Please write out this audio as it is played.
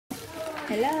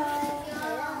Hello.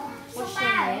 What's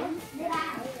your name?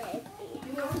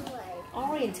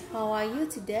 Orange. How are you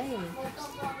today?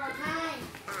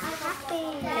 Happy.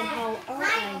 And how old are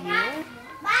you?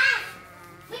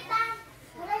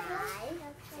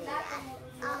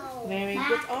 Very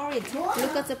good, Orange.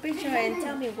 Look at the picture and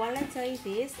tell me what letter is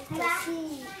this?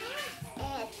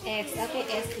 X. Okay,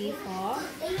 S E for.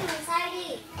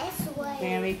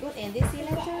 Very good. And this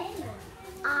letter?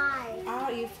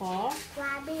 R E for.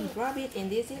 Rabbit. And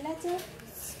this letter?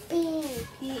 P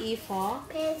E for.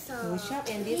 Good job.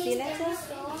 And this letter?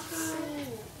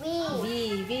 V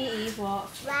E for.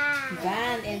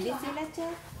 Van. And this letter?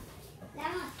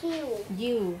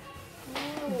 U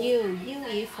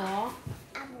E for.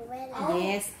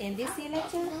 Yes. And this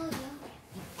letter?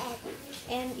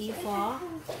 N E for.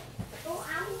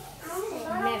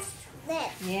 Nest.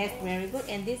 Yes, very good.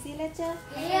 And this letter?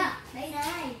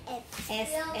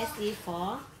 S E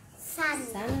for.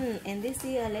 Sun. And this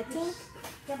letter?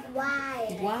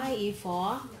 Y E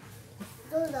for.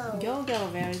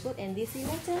 Jojo. Very good. And this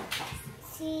letter?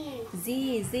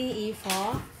 Z E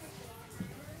for.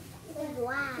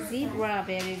 Zebra.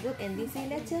 Very good. And this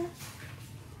letter?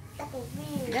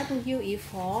 W E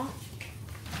for.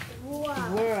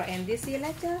 Word. And this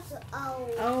letter?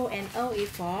 O. And O E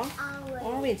for.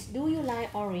 Orange. Do you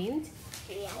like orange?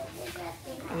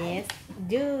 Yes.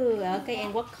 Do. Okay.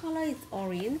 And what color is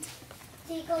orange?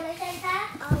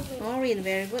 Orange.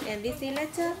 Very good. And this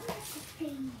letter?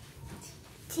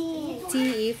 T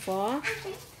E for.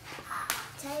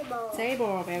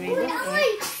 Table. Very good.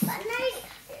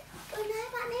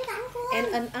 And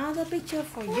another picture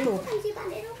for you.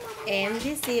 And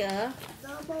this is a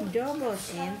doorbell.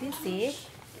 And this is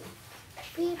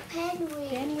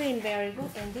penguin. Very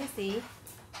good. And this is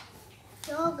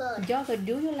yogurt.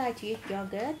 Do you like to eat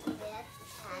yogurt?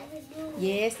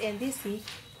 Yes. And this is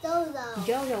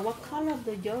yogurt. What color of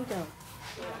the yogurt?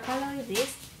 Color is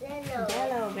this?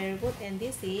 Yellow. Very good. And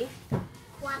this is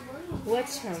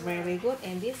water. Very good.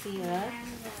 And this is a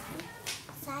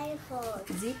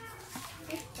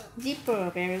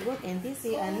zipper. Very good. And this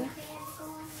is an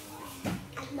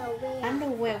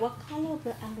underwear. What color of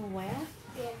the underwear?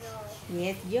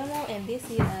 Yes, yellow. And this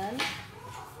is an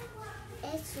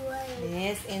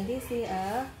yes. And this is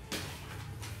a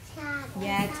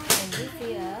yacht. And this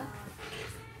is a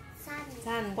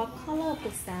sun. What color of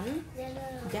the sun?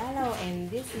 Yellow. And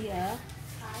this is a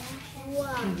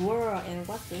world. And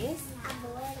what is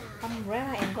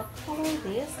umbrella? And what color is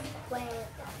this?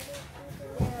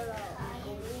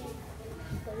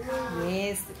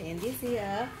 Yes. And this is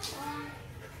a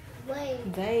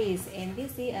vase. And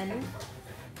this is an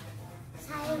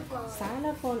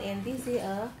xylophone. And this is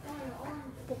a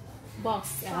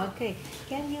box. Okay.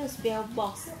 Can you spell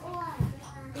box?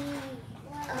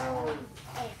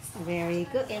 Very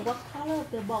good. And what color of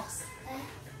the box?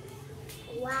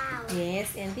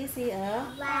 Yes. And this is a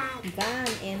van.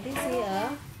 And this is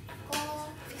a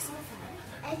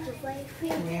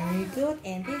very good.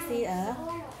 And this is a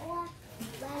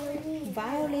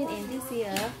violin. And this is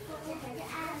a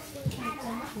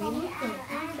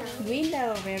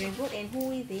window. Very good. And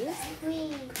who is this?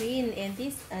 Queen. And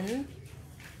this an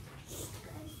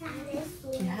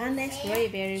harness.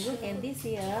 Very good. And this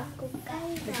is a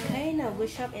volcano. Good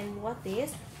job. And what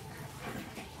is?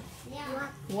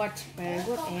 What? Very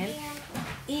good. And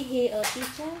is he a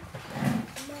teacher?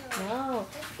 No.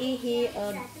 Is he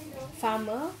a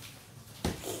farmer?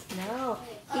 No.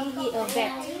 Is he a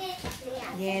vet?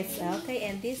 Yes. Okay.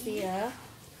 And this is a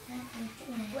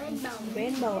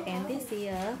rainbow. And this is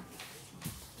a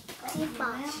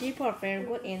shepherd. Very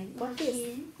good. And what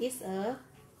is? It's a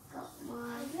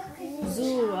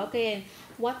zoo. Okay. And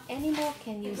what animal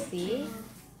can you see?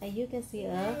 And you can see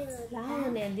a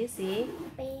lion. And this is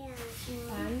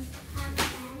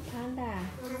panda.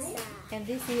 And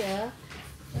this is a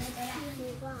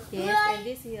yes. And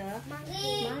this is a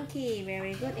monkey.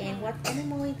 Very good. And what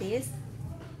animal is this?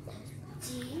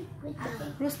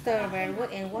 Rooster. Very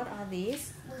good. And what are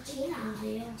these?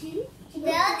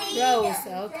 Rows.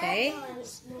 Okay.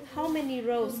 How many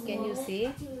rows can you see?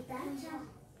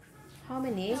 How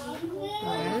many? 1,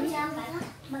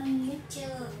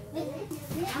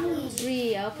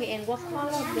 3. Okay. And what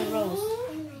color of the rose?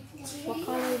 What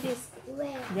color is this?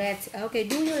 Red. Okay.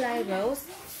 Do you like rose?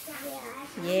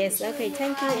 Yes. Okay.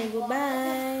 Thank you and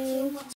goodbye.